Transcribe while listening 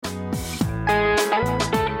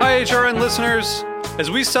HRN listeners.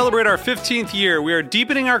 As we celebrate our 15th year, we are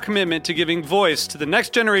deepening our commitment to giving voice to the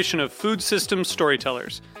next generation of food systems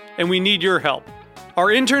storytellers, and we need your help. Our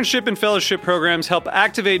internship and fellowship programs help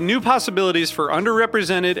activate new possibilities for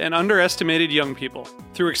underrepresented and underestimated young people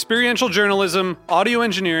through experiential journalism, audio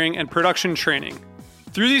engineering, and production training.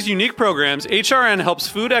 Through these unique programs, HRN helps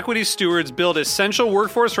food equity stewards build essential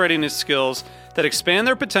workforce readiness skills that expand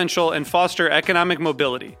their potential and foster economic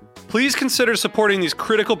mobility. Please consider supporting these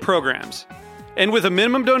critical programs. And with a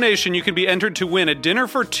minimum donation, you can be entered to win a dinner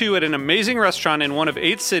for two at an amazing restaurant in one of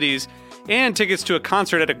 8 cities and tickets to a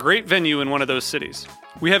concert at a great venue in one of those cities.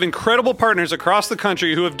 We have incredible partners across the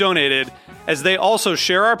country who have donated, as they also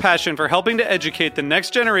share our passion for helping to educate the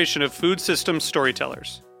next generation of food systems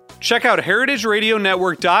storytellers. Check out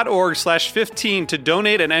heritageradionetwork.org/15 to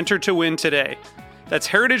donate and enter to win today. That's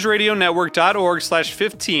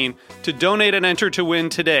heritageradionetwork.org/15 to donate and enter to win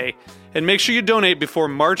today. And make sure you donate before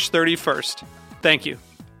March 31st. Thank you.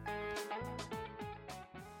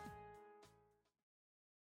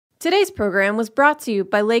 Today's program was brought to you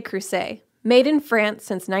by Le Creuset, made in France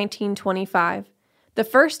since 1925. The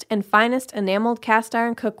first and finest enameled cast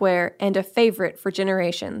iron cookware and a favorite for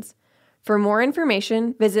generations. For more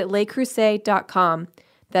information, visit lecreuset.com.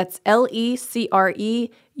 That's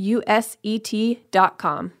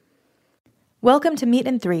LECREUSET.com. Welcome to Meat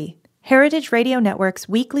and Three, Heritage Radio Network's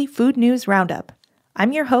weekly food news roundup.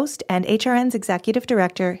 I'm your host and HRN's Executive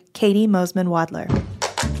Director, Katie Mosman-Wadler.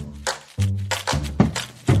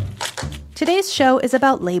 Today's show is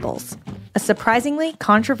about labels, a surprisingly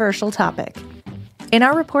controversial topic. In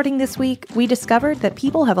our reporting this week, we discovered that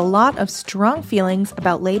people have a lot of strong feelings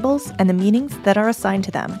about labels and the meanings that are assigned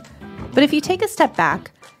to them. But if you take a step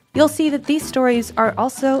back, you'll see that these stories are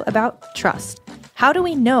also about trust. How do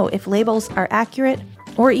we know if labels are accurate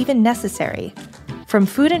or even necessary? From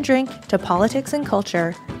food and drink to politics and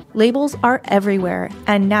culture, labels are everywhere,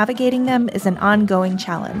 and navigating them is an ongoing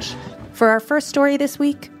challenge. For our first story this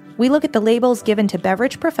week, we look at the labels given to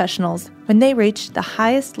beverage professionals when they reach the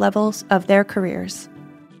highest levels of their careers.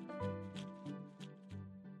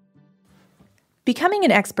 Becoming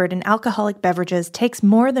an expert in alcoholic beverages takes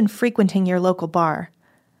more than frequenting your local bar.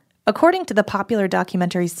 According to the popular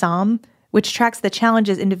documentary Somm, which tracks the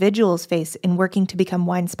challenges individuals face in working to become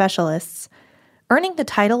wine specialists, earning the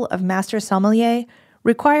title of Master Sommelier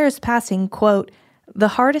requires passing, quote, the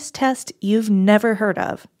hardest test you've never heard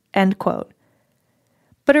of, end quote.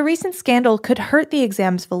 But a recent scandal could hurt the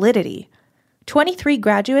exam's validity. 23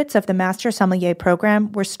 graduates of the Master Sommelier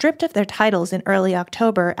program were stripped of their titles in early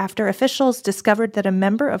October after officials discovered that a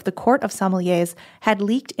member of the Court of Sommeliers had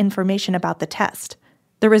leaked information about the test.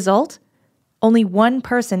 The result? Only one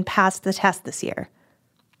person passed the test this year.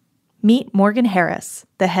 Meet Morgan Harris,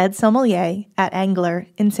 the head sommelier at Angler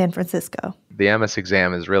in San Francisco. The MS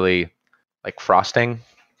exam is really like frosting,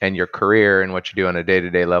 and your career and what you do on a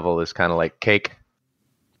day-to-day level is kind of like cake.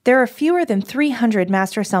 There are fewer than 300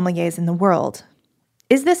 master sommeliers in the world.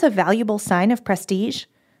 Is this a valuable sign of prestige?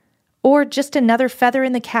 Or just another feather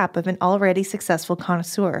in the cap of an already successful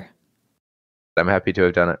connoisseur? I'm happy to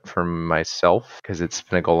have done it for myself because it's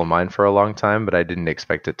been a goal of mine for a long time, but I didn't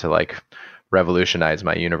expect it to revolutionize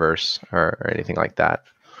my universe or anything like that.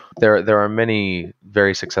 There are many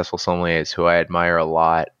very successful sommeliers who I admire a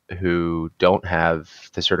lot who don't have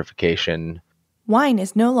the certification. Wine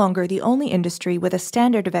is no longer the only industry with a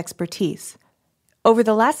standard of expertise. Over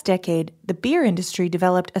the last decade, the beer industry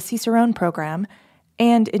developed a Cicerone program,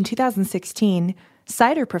 and in 2016,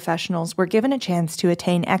 cider professionals were given a chance to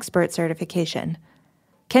attain expert certification.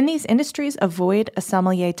 Can these industries avoid a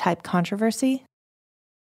sommelier-type controversy?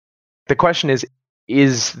 The question is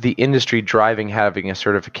the industry driving having a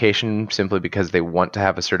certification simply because they want to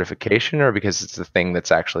have a certification or because it's the thing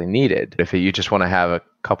that's actually needed? If you just want to have a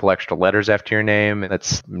couple extra letters after your name,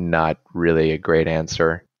 that's not really a great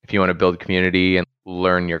answer. If you want to build community and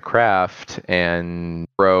learn your craft and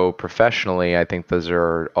grow professionally, I think those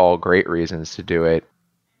are all great reasons to do it.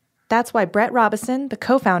 That's why Brett Robison, the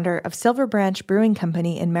co-founder of Silver Branch Brewing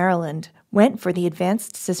Company in Maryland, went for the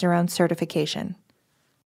Advanced Cicerone certification.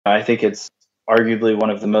 I think it's arguably one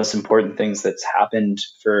of the most important things that's happened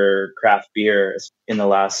for craft beer in the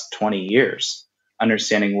last 20 years.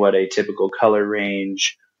 Understanding what a typical color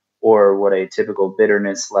range or what a typical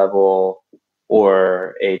bitterness level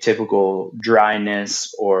or a typical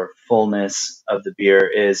dryness or fullness of the beer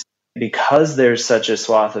is. Because there's such a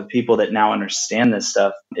swath of people that now understand this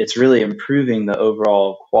stuff, it's really improving the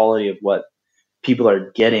overall quality of what people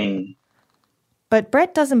are getting. But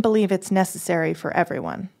Brett doesn't believe it's necessary for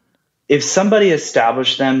everyone. If somebody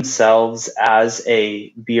established themselves as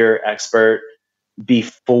a beer expert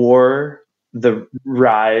before the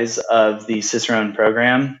rise of the Cicerone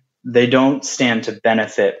program, they don't stand to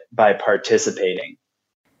benefit by participating.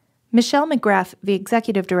 Michelle McGrath, the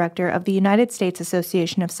executive director of the United States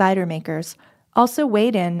Association of Cider Makers, also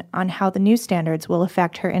weighed in on how the new standards will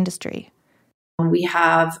affect her industry. We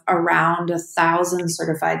have around 1,000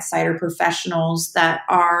 certified cider professionals that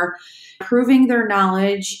are proving their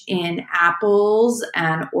knowledge in apples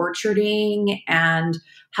and orcharding and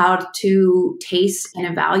how to taste and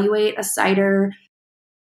evaluate a cider.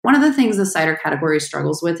 One of the things the cider category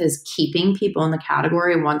struggles with is keeping people in the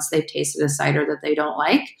category once they've tasted a cider that they don't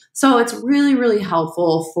like. So it's really, really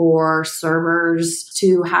helpful for servers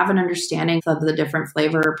to have an understanding of the different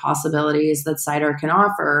flavor possibilities that cider can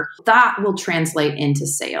offer. That will translate into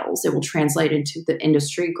sales. It will translate into the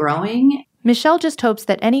industry growing. Michelle just hopes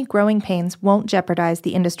that any growing pains won't jeopardize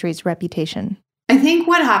the industry's reputation. I think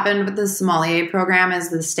what happened with the sommelier program is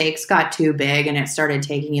the stakes got too big and it started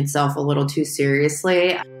taking itself a little too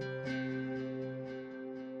seriously.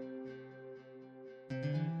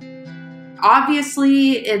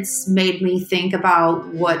 Obviously, it's made me think about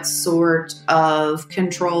what sort of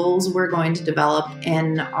controls we're going to develop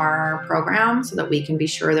in our program so that we can be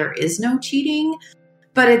sure there is no cheating.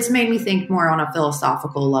 But it's made me think more on a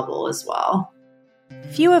philosophical level as well.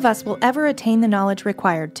 Few of us will ever attain the knowledge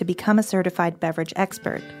required to become a certified beverage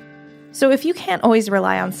expert. So if you can't always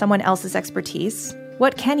rely on someone else's expertise,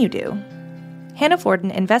 what can you do? Hannah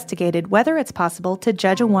Forden investigated whether it's possible to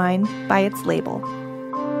judge a wine by its label.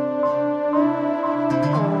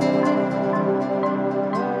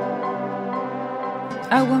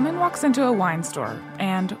 A woman walks into a wine store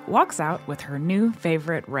and walks out with her new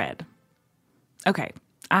favorite red. Okay,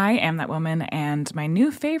 I am that woman, and my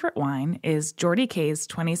new favorite wine is Geordie K's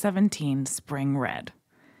 2017 Spring Red.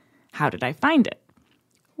 How did I find it?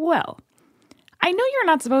 Well, I know you're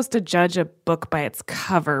not supposed to judge a book by its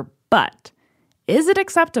cover, but is it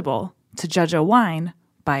acceptable to judge a wine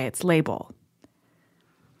by its label?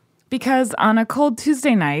 Because on a cold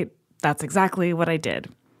Tuesday night, that's exactly what I did.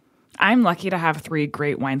 I'm lucky to have 3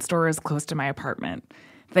 great wine stores close to my apartment.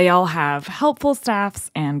 They all have helpful staffs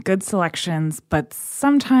and good selections, but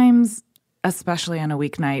sometimes, especially on a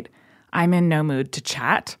weeknight, I'm in no mood to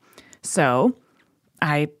chat. So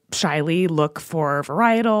I shyly look for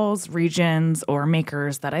varietals, regions, or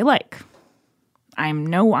makers that I like. I'm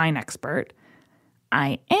no wine expert.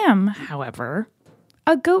 I am, however,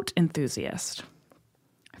 a goat enthusiast.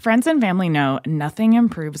 Friends and family know nothing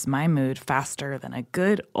improves my mood faster than a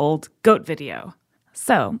good old goat video.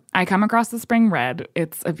 So I come across the Spring Red.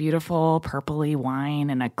 It's a beautiful purpley wine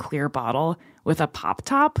in a clear bottle with a pop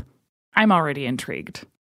top. I'm already intrigued.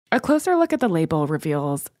 A closer look at the label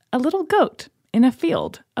reveals a little goat in a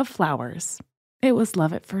field of flowers. It was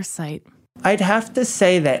love at first sight. I'd have to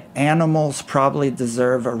say that animals probably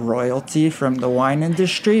deserve a royalty from the wine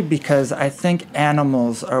industry because I think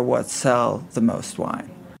animals are what sell the most wine.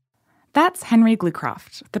 That's Henry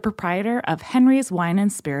Glucroft, the proprietor of Henry's Wine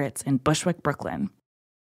and Spirits in Bushwick, Brooklyn.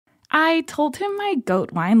 I told him my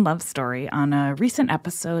goat wine love story on a recent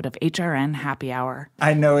episode of HRN Happy Hour.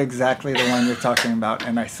 I know exactly the one you're talking about,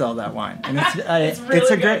 and I sell that wine. And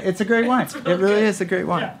it's a great wine. It really is a great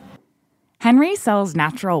wine. Yeah. Henry sells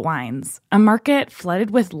natural wines, a market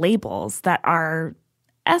flooded with labels that are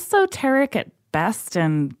esoteric at best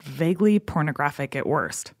and vaguely pornographic at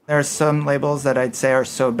worst. There are some labels that I'd say are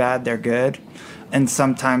so bad they're good, and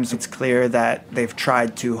sometimes it's clear that they've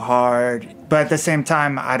tried too hard. But at the same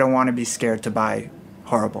time, I don't want to be scared to buy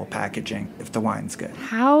horrible packaging if the wine's good.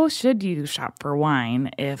 How should you shop for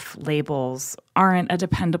wine if labels aren't a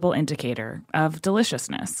dependable indicator of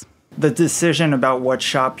deliciousness? The decision about what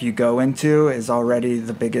shop you go into is already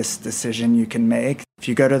the biggest decision you can make. If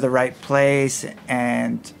you go to the right place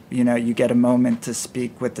and, you get a moment to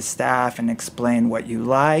speak with the staff and explain what you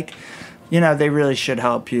like, they really should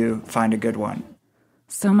help you find a good one.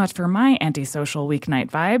 So much for my antisocial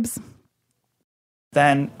weeknight vibes.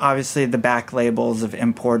 Then, obviously, the back labels of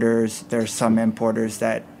importers. There's some importers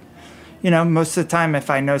that, most of the time, if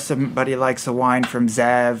I know somebody likes a wine from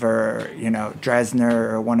Zev or,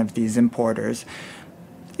 Dresdner or one of these importers,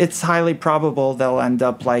 it's highly probable they'll end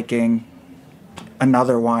up liking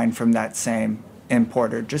another wine from that same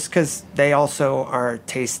importer, just because they also are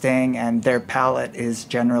tasting and their palate is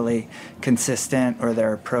generally consistent or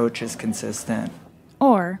their approach is consistent.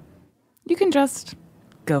 Or you can just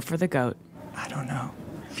go for the goat. I don't know.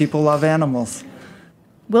 People love animals.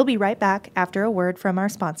 We'll be right back after a word from our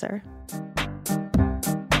sponsor.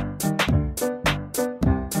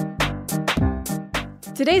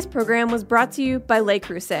 Today's program was brought to you by Le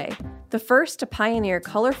Creuset, the first to pioneer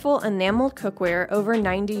colorful enameled cookware over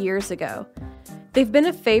 90 years ago. They've been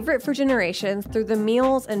a favorite for generations through the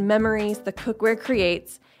meals and memories the cookware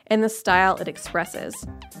creates and the style it expresses.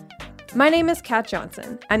 My name is Kat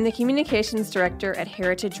Johnson. I'm the Communications Director at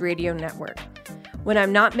Heritage Radio Network. When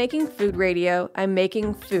I'm not making food radio, I'm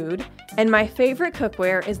making food, and my favorite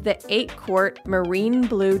cookware is the 8-quart marine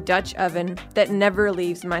blue Dutch oven that never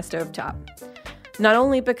leaves my stovetop. Not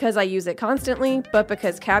only because I use it constantly, but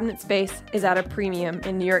because cabinet space is at a premium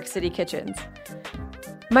in New York City kitchens.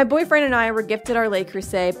 My boyfriend and I were gifted our Le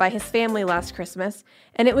Creuset by his family last Christmas,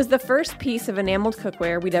 and it was the first piece of enameled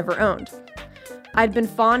cookware we'd ever owned. I'd been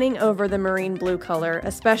fawning over the marine blue color,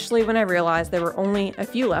 especially when I realized there were only a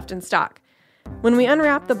few left in stock. When we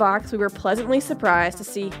unwrapped the box, we were pleasantly surprised to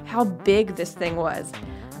see how big this thing was.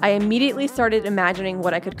 I immediately started imagining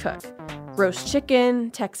what I could cook. Roast chicken,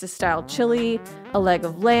 Texas-style chili, a leg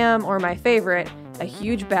of lamb, or my favorite, a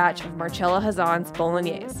huge batch of Marcella Hazan's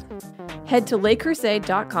bolognese. Head to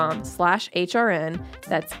lecreuset.com/HRN,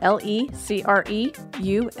 that's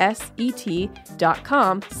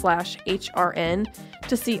LECREUSET.com/HRN,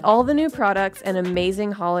 to see all the new products and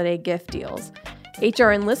amazing holiday gift deals.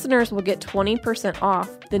 HRN listeners will get 20%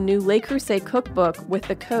 off the new Le Creuset cookbook with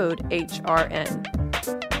the code HRN.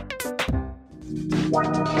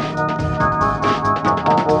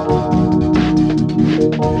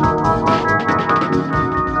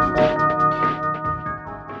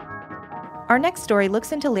 Our next story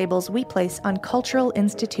looks into labels we place on cultural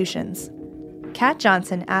institutions. Kat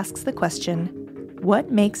Johnson asks the question,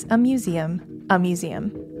 what makes a museum a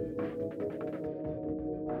museum?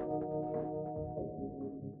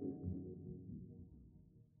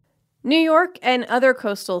 New York and other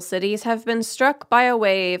coastal cities have been struck by a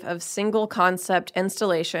wave of single-concept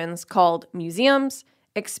installations called museums,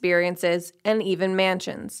 experiences, and even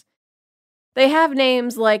mansions. They have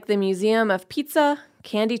names like the Museum of Pizza,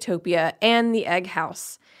 Candytopia, and the Egg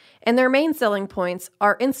House, and their main selling points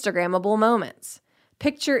are Instagrammable moments.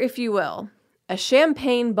 Picture, if you will, a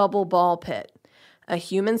champagne bubble ball pit, a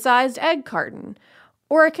human-sized egg carton,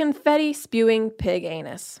 or a confetti-spewing pig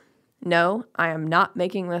anus. No, I am not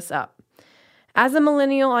making this up. As a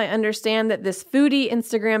millennial, I understand that this foodie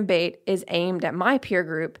Instagram bait is aimed at my peer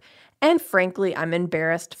group, and frankly, I'm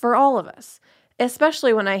embarrassed for all of us,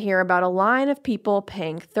 especially when I hear about a line of people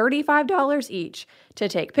paying $35 each to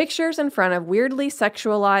take pictures in front of weirdly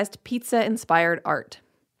sexualized pizza-inspired art.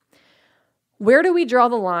 Where do we draw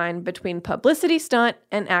the line between publicity stunt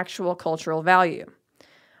and actual cultural value?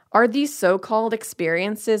 Are these so-called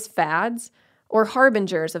experiences fads or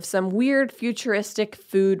harbingers of some weird futuristic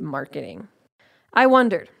food marketing? I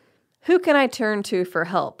wondered, who can I turn to for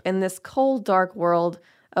help in this cold, dark world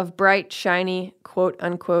of bright, shiny,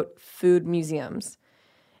 quote-unquote food museums?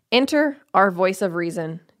 Enter our voice of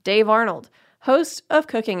reason, Dave Arnold, host of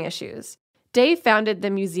Cooking Issues. Dave founded the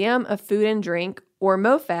Museum of Food and Drink, or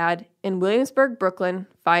MoFad, in Williamsburg, Brooklyn,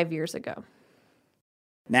 5 years ago.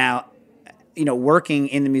 Now, working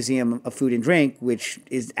in the Museum of Food and Drink, which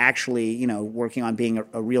is actually, working on being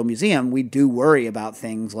a real museum, we do worry about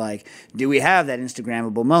things like, do we have that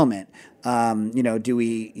Instagrammable moment? Do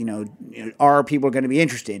we, are people going to be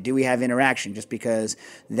interested? Do we have interaction? Just because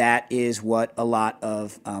that is what a lot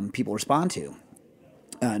of people respond to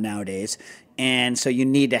nowadays. And so you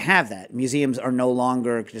need to have that. Museums are no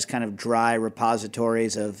longer just kind of dry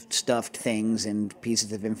repositories of stuffed things and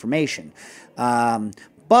pieces of information.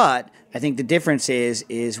 But I think the difference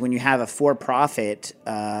is when you have a for-profit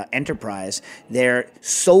enterprise, they're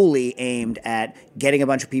solely aimed at getting a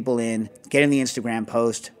bunch of people in, getting the Instagram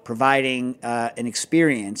post, providing an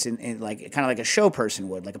experience in like kind of like a show person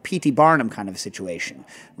would, like a P.T. Barnum kind of situation,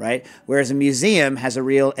 right? Whereas a museum has a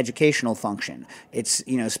real educational function. It's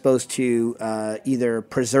supposed to either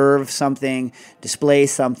preserve something, display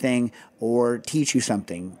something, or teach you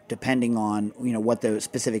something, depending on what the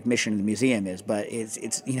specific mission of the museum is. But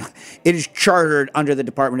it is chartered under the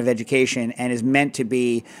Department of Education and is meant to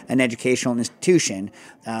be an educational institution.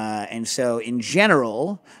 And so, in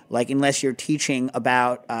general, like unless you're teaching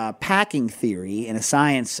about packing theory in a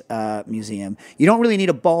science museum, you don't really need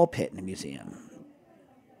a ball pit in a museum.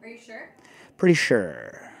 Are you sure? Pretty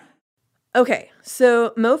sure. Okay,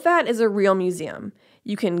 so MoFad is a real museum.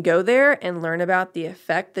 You can go there and learn about the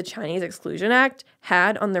effect the Chinese Exclusion Act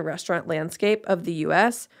had on the restaurant landscape of the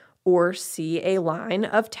U.S., or see a line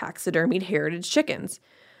of taxidermied heritage chickens.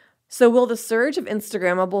 So will the surge of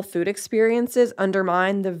Instagrammable food experiences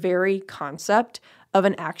undermine the very concept of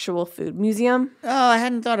an actual food museum? Oh, I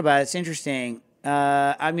hadn't thought about it. It's interesting.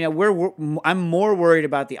 I'm more worried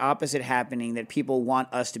about the opposite happening, that people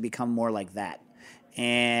want us to become more like that.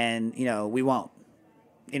 And, we won't.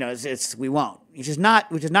 We won't. which is not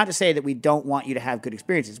to say that we don't want you to have good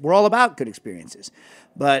experiences. We're all about good experiences.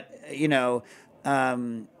 But,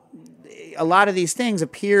 a lot of these things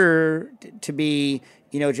appear to be,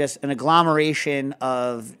 just an agglomeration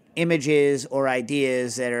of images or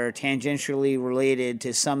ideas that are tangentially related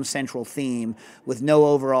to some central theme with no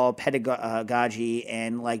overall pedagogy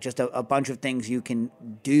and like just a bunch of things you can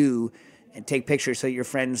do and take pictures so your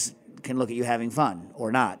friends can look at you having fun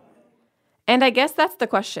or not. And I guess that's the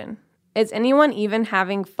question. Is anyone even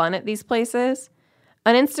having fun at these places?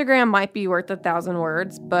 An Instagram might be worth 1,000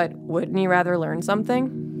 words, but wouldn't you rather learn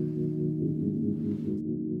something?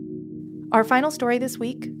 Our final story this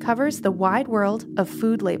week covers the wide world of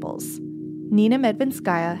food labels. Nina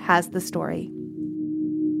Medvinskaya has the story.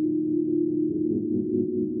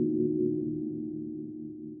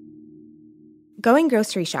 Going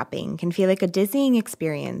grocery shopping can feel like a dizzying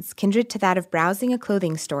experience kindred to that of browsing a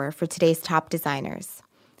clothing store for today's top designers.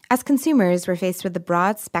 As consumers, we're faced with a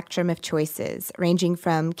broad spectrum of choices, ranging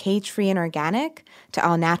from cage-free and organic to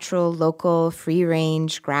all-natural, local,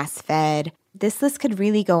 free-range, grass-fed. This list could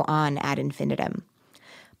really go on ad infinitum.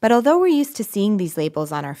 But although we're used to seeing these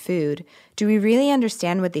labels on our food, do we really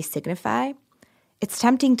understand what they signify? It's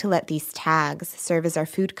tempting to let these tags serve as our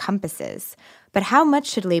food compasses, but how much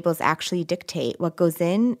should labels actually dictate what goes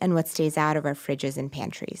in and what stays out of our fridges and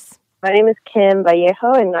pantries? My name is Kim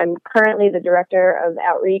Vallejo, and I'm currently the Director of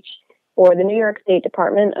Outreach for the New York State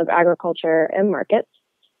Department of Agriculture and Markets.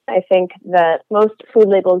 I think that most food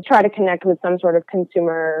labels try to connect with some sort of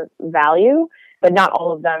consumer value, but not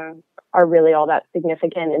all of them are really all that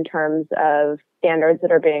significant in terms of standards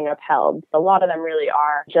that are being upheld. A lot of them really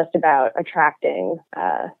are just about attracting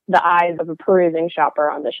the eyes of a perusing shopper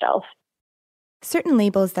on the shelf. Certain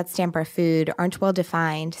labels that stamp our food aren't well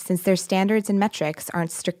defined since their standards and metrics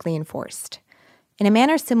aren't strictly enforced. In a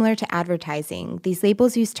manner similar to advertising, these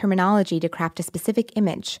labels use terminology to craft a specific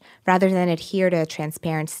image rather than adhere to a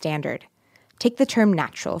transparent standard. Take the term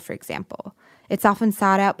natural, for example. It's often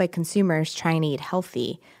sought out by consumers trying to eat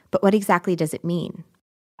healthy, but what exactly does it mean?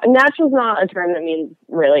 Natural is not a term that means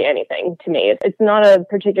really anything to me. It's not a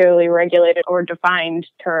particularly regulated or defined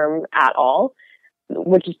term at all,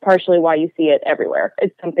 which is partially why you see it everywhere.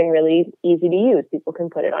 It's something really easy to use. People can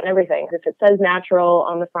put it on everything. If it says natural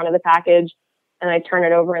on the front of the package, and I turn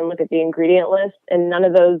it over and look at the ingredient list, and none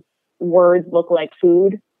of those words look like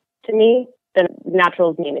food to me, then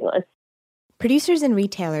natural is meaningless. Producers and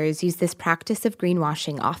retailers use this practice of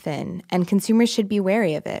greenwashing often, and consumers should be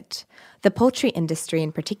wary of it. The poultry industry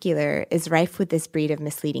in particular is rife with this breed of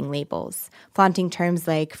misleading labels, flaunting terms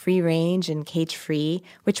like free range and cage-free,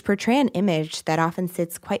 which portray an image that often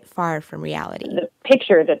sits quite far from reality. The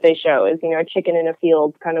picture that they show is, a chicken in a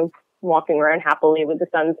field kind of walking around happily with the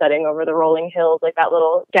sun setting over the rolling hills, like that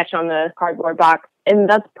little sketch on the cardboard box. And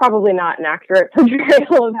that's probably not an accurate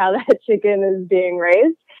portrayal of how that chicken is being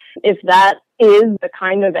raised. If that is the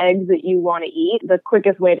kind of eggs that you want to eat, the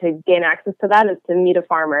quickest way to gain access to that is to meet a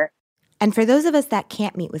farmer. And for those of us that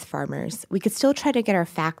can't meet with farmers, we could still try to get our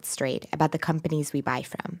facts straight about the companies we buy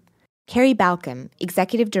from. Carrie Balcom,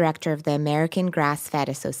 Executive Director of the American Grass-Fed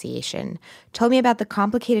Association, told me about the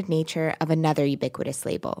complicated nature of another ubiquitous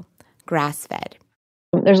label, grass-fed.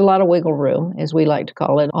 There's a lot of wiggle room, as we like to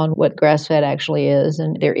call it, on what grass-fed actually is,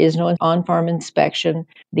 and there is no on-farm inspection.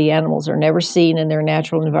 The animals are never seen in their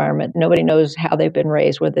natural environment. Nobody knows how they've been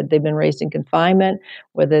raised, whether they've been raised in confinement,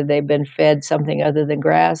 whether they've been fed something other than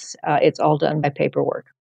grass. It's all done by paperwork.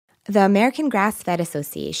 The American Grass-Fed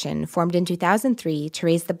Association formed in 2003 to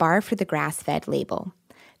raise the bar for the grass-fed label.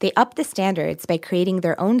 They upped the standards by creating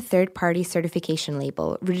their own third-party certification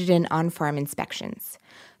label rooted in on-farm inspections.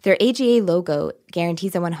 Their AGA logo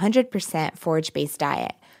guarantees a 100% forage-based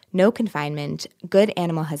diet, no confinement, good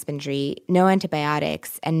animal husbandry, no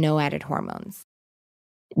antibiotics, and no added hormones.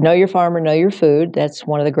 Know your farmer, know your food. That's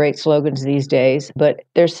one of the great slogans these days. But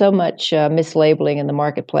there's so much mislabeling in the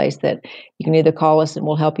marketplace that you can either call us and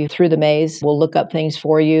we'll help you through the maze. We'll look up things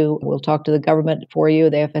for you. We'll talk to the government for you,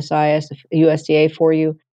 the FSIS, the USDA for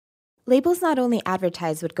you. Labels not only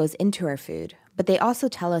advertise what goes into our food, but they also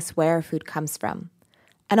tell us where our food comes from.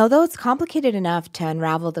 And although it's complicated enough to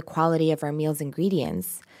unravel the quality of our meal's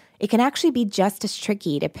ingredients, it can actually be just as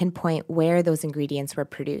tricky to pinpoint where those ingredients were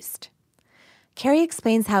produced. Carrie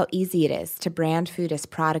explains how easy it is to brand food as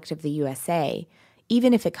product of the USA,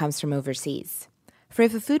 even if it comes from overseas. For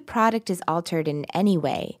if a food product is altered in any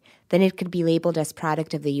way, then it could be labeled as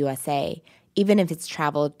product of the USA, even if it's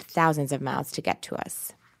traveled thousands of miles to get to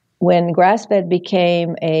us. When grass-fed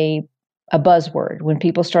became a buzzword, when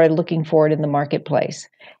people started looking for it in the marketplace,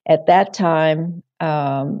 at that time,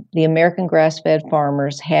 the American grass-fed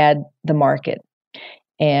farmers had the market.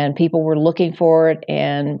 and people were looking for it,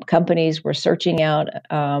 and companies were searching out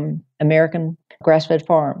American grass-fed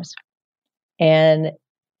farms. And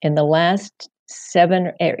in the last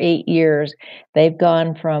 7 or 8 years, they've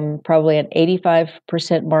gone from probably an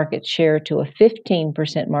 85% market share to a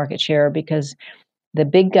 15% market share because the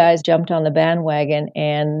big guys jumped on the bandwagon,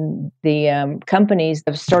 and the companies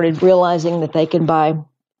have started realizing that they can buy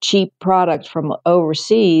cheap product from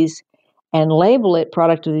overseas and label it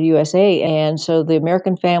product of the USA. And so the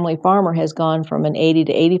American family farmer has gone from an 80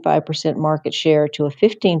 to 85% market share to a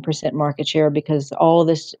 15% market share because all of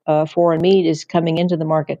this foreign meat is coming into the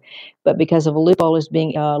market, but because of a loophole is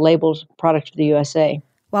being labeled product of the USA.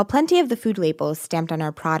 While plenty of the food labels stamped on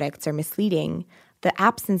our products are misleading, the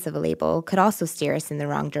absence of a label could also steer us in the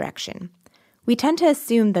wrong direction. We tend to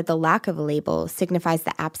assume that the lack of a label signifies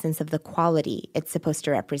the absence of the quality it's supposed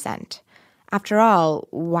to represent. After all,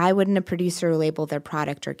 why wouldn't a producer label their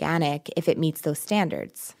product organic if it meets those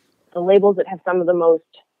standards? The labels that have some of the most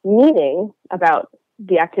meaning about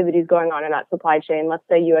the activities going on in that supply chain, let's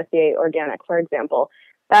say USDA Organic, for example,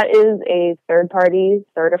 that is a third-party,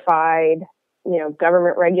 certified,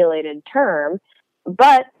 government-regulated term,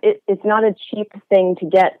 but it's not a cheap thing to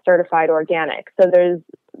get certified organic. So there's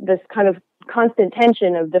this kind of constant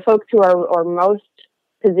tension of the folks who are most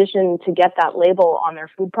positioned to get that label on their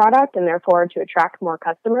food product and therefore to attract more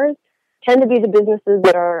customers tend to be the businesses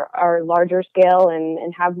that are larger scale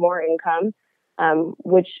and have more income,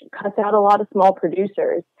 which cuts out a lot of small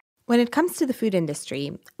producers. When it comes to the food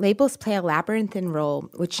industry, labels play a labyrinthine role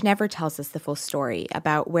which never tells us the full story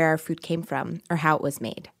about where our food came from or how it was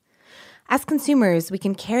made. As consumers, we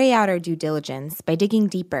can carry out our due diligence by digging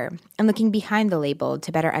deeper and looking behind the label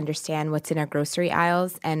to better understand what's in our grocery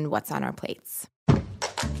aisles and what's on our plates.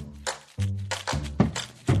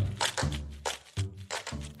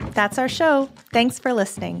 That's our show. Thanks for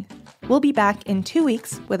listening. We'll be back in 2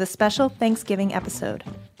 weeks with a special Thanksgiving episode.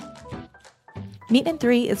 Meat and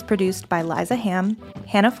Three is produced by Liza Ham,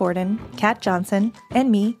 Hannah Forden, Kat Johnson,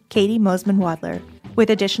 and me, Katie Mosman-Wadler, with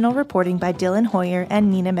additional reporting by Dylan Hoyer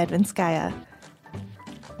and Nina Medvinskaya.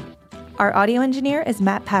 Our audio engineer is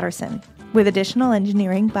Matt Patterson, with additional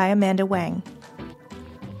engineering by Amanda Wang.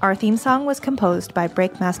 Our theme song was composed by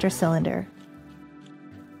Breakmaster Cylinder.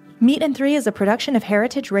 Meat and Three is a production of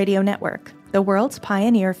Heritage Radio Network, the world's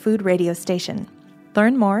pioneer food radio station.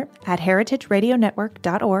 Learn more at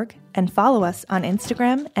heritageradionetwork.org and follow us on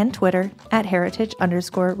Instagram and Twitter at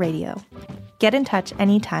 @heritage_radio. Get in touch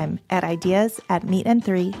anytime at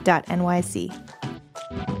ideas@meatand3.nyc.